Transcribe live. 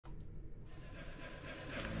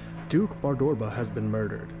Duke Bardorba has been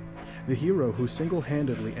murdered. The hero who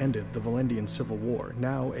single-handedly ended the Valendian Civil War,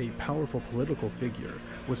 now a powerful political figure,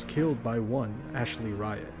 was killed by one Ashley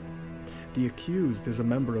Riot. The accused is a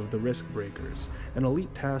member of the Risk Breakers, an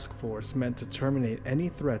elite task force meant to terminate any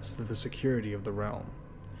threats to the security of the realm.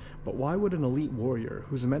 But why would an elite warrior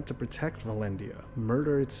who's meant to protect Valendia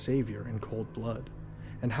murder its savior in cold blood?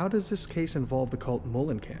 And how does this case involve the cult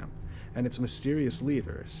Mullenkamp and its mysterious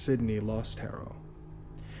leader, Sydney Lostero?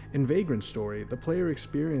 In Vagrant story, the player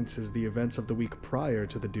experiences the events of the week prior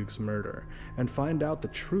to the Duke's murder and find out the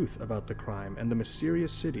truth about the crime and the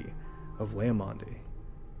mysterious city of Leamondi.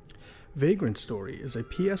 Vagrant Story is a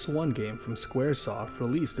PS1 game from Squaresoft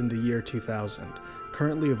released in the year 2000,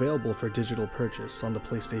 currently available for digital purchase on the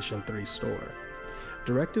PlayStation 3 store.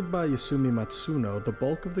 Directed by Yasumi Matsuno, the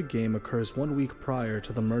bulk of the game occurs 1 week prior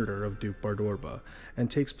to the murder of Duke Bardorba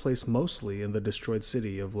and takes place mostly in the destroyed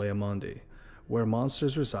city of Leamondi, where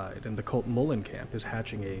monsters reside and the cult Mullenkamp is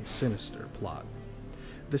hatching a sinister plot.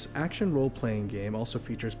 This action role-playing game also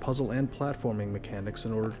features puzzle and platforming mechanics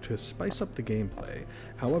in order to spice up the gameplay.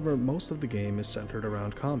 However, most of the game is centered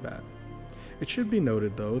around combat. It should be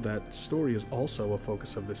noted though that story is also a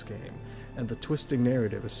focus of this game, and the twisting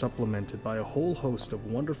narrative is supplemented by a whole host of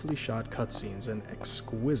wonderfully shot cutscenes and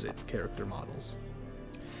exquisite character models.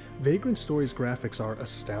 Vagrant Story's graphics are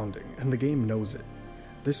astounding, and the game knows it.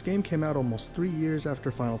 This game came out almost 3 years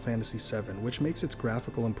after Final Fantasy VII, which makes its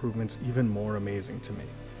graphical improvements even more amazing to me.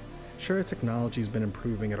 Sure, technology's been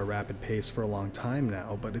improving at a rapid pace for a long time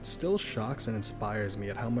now, but it still shocks and inspires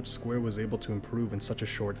me at how much Square was able to improve in such a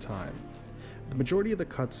short time. The majority of the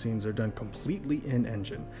cutscenes are done completely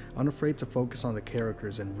in-engine, unafraid to focus on the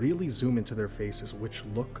characters and really zoom into their faces, which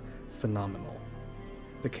look phenomenal.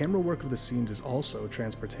 The camera work of the scenes is also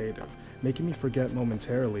transportative, making me forget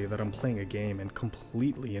momentarily that I'm playing a game and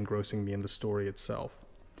completely engrossing me in the story itself.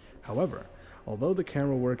 However, although the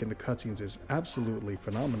camera work in the cutscenes is absolutely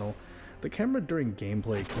phenomenal, the camera during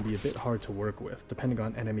gameplay can be a bit hard to work with, depending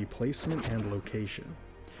on enemy placement and location.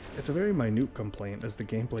 It's a very minute complaint as the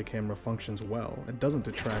gameplay camera functions well and doesn't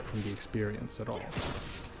detract from the experience at all.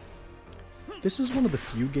 This is one of the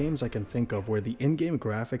few games I can think of where the in-game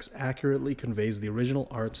graphics accurately conveys the original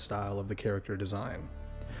art style of the character design.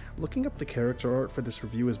 Looking up the character art for this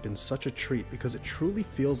review has been such a treat because it truly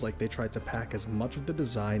feels like they tried to pack as much of the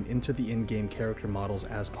design into the in-game character models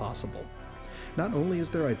as possible. Not only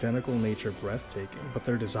is their identical nature breathtaking, but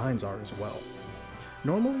their designs are as well.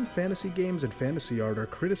 Normally, fantasy games and fantasy art are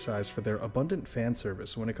criticized for their abundant fan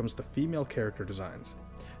service when it comes to female character designs.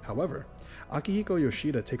 However, Akihiko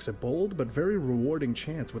Yoshida takes a bold but very rewarding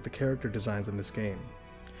chance with the character designs in this game.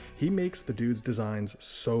 He makes the dudes' designs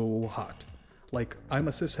so hot. Like, I'm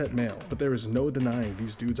a cishet male, but there is no denying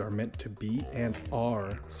these dudes are meant to be and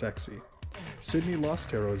are sexy. Sydney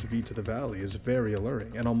Lostero's V to the Valley is very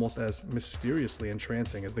alluring and almost as mysteriously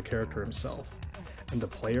entrancing as the character himself. And the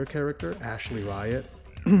player character, Ashley Riot,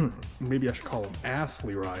 maybe I should call him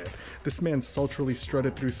Ashley Riot. This man sultrily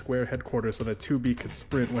strutted through Square headquarters so that 2B could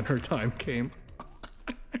sprint when her time came.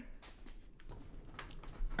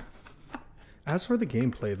 As for the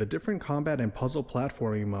gameplay, the different combat and puzzle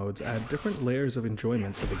platforming modes add different layers of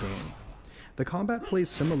enjoyment to the game. The combat plays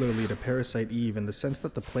similarly to Parasite Eve in the sense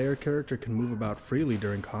that the player character can move about freely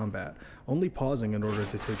during combat, only pausing in order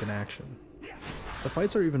to take an action. The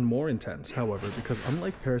fights are even more intense, however, because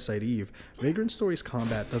unlike Parasite Eve, Vagrant Story's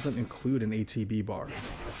combat doesn't include an ATB bar.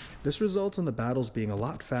 This results in the battles being a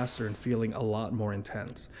lot faster and feeling a lot more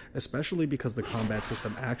intense, especially because the combat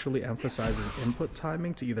system actually emphasizes input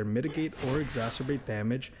timing to either mitigate or exacerbate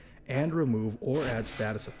damage and remove or add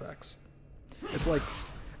status effects. It's like,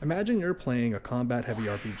 imagine you're playing a combat-heavy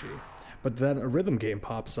RPG, but then a rhythm game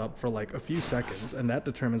pops up for like a few seconds and that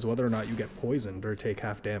determines whether or not you get poisoned or take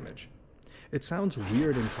half damage. It sounds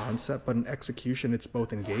weird in concept, but in execution it's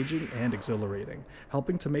both engaging and exhilarating,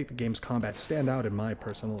 helping to make the game's combat stand out in my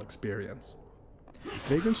personal experience.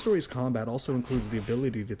 Vagrant Story's combat also includes the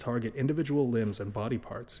ability to target individual limbs and body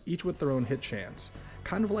parts, each with their own hit chance,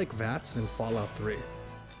 kind of like VATS in Fallout 3.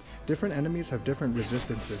 Different enemies have different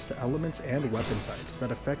resistances to elements and weapon types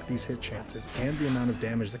that affect these hit chances and the amount of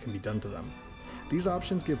damage that can be done to them. These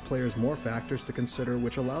options give players more factors to consider,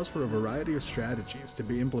 which allows for a variety of strategies to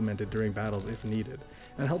be implemented during battles if needed,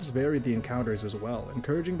 and helps vary the encounters as well,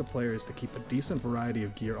 encouraging the players to keep a decent variety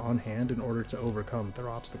of gear on hand in order to overcome their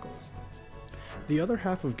obstacles. The other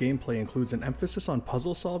half of gameplay includes an emphasis on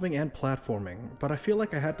puzzle solving and platforming, but I feel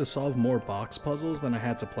like I had to solve more box puzzles than I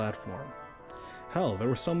had to platform. Hell, there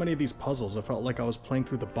were so many of these puzzles I felt like I was playing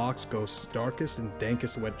through the box ghost's darkest and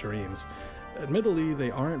dankest wet dreams. Admittedly,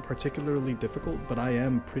 they aren't particularly difficult, but I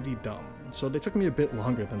am pretty dumb, so they took me a bit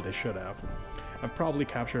longer than they should have. I've probably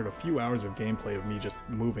captured a few hours of gameplay of me just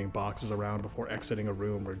moving boxes around before exiting a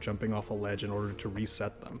room or jumping off a ledge in order to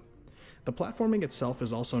reset them. The platforming itself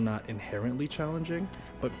is also not inherently challenging,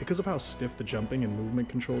 but because of how stiff the jumping and movement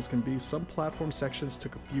controls can be, some platform sections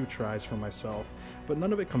took a few tries for myself, but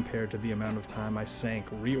none of it compared to the amount of time I sank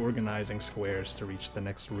reorganizing squares to reach the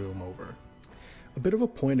next room over. A bit of a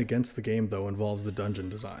point against the game though involves the dungeon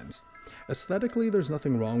designs. Aesthetically there's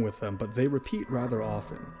nothing wrong with them, but they repeat rather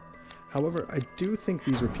often. However, I do think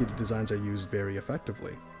these repeated designs are used very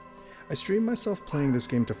effectively. I streamed myself playing this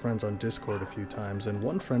game to friends on Discord a few times, and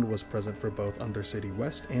one friend was present for both Undercity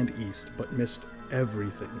West and East, but missed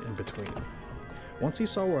everything in between. Once he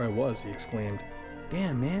saw where I was, he exclaimed,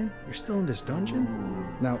 "Damn man, you're still in this dungeon?"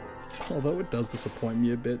 Now, although it does disappoint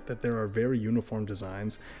me a bit that there are very uniform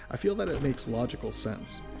designs, I feel that it makes logical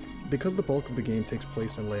sense. Because the bulk of the game takes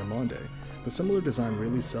place in Leamonde, the similar design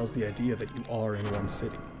really sells the idea that you are in one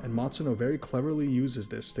city, and Matsuno very cleverly uses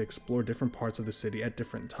this to explore different parts of the city at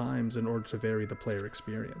different times in order to vary the player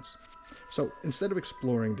experience. So instead of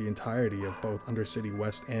exploring the entirety of both Undercity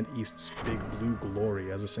West and East's big blue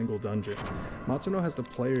glory as a single dungeon, Matsuno has the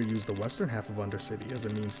player use the western half of Undercity as a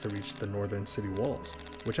means to reach the northern city walls,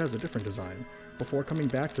 which has a different design, before coming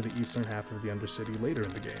back to the eastern half of the Undercity later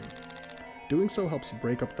in the game. Doing so helps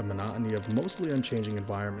break up the monotony of mostly unchanging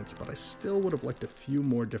environments, but I still would have liked a few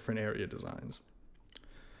more different area designs.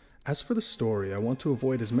 As for the story, I want to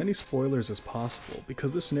avoid as many spoilers as possible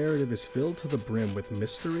because this narrative is filled to the brim with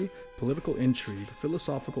mystery, political intrigue,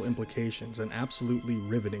 philosophical implications, and absolutely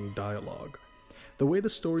riveting dialogue. The way the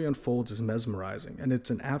story unfolds is mesmerizing, and it's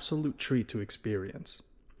an absolute treat to experience.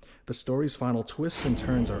 The story's final twists and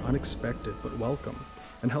turns are unexpected but welcome,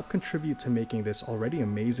 and help contribute to making this already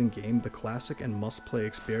amazing game the classic and must-play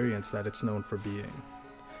experience that it's known for being.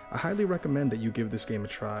 I highly recommend that you give this game a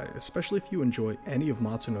try, especially if you enjoy any of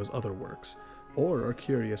Matsuno's other works, or are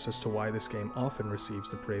curious as to why this game often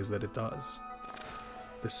receives the praise that it does.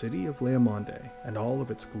 The city of Leamonde and all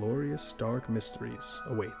of its glorious dark mysteries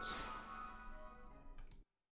awaits.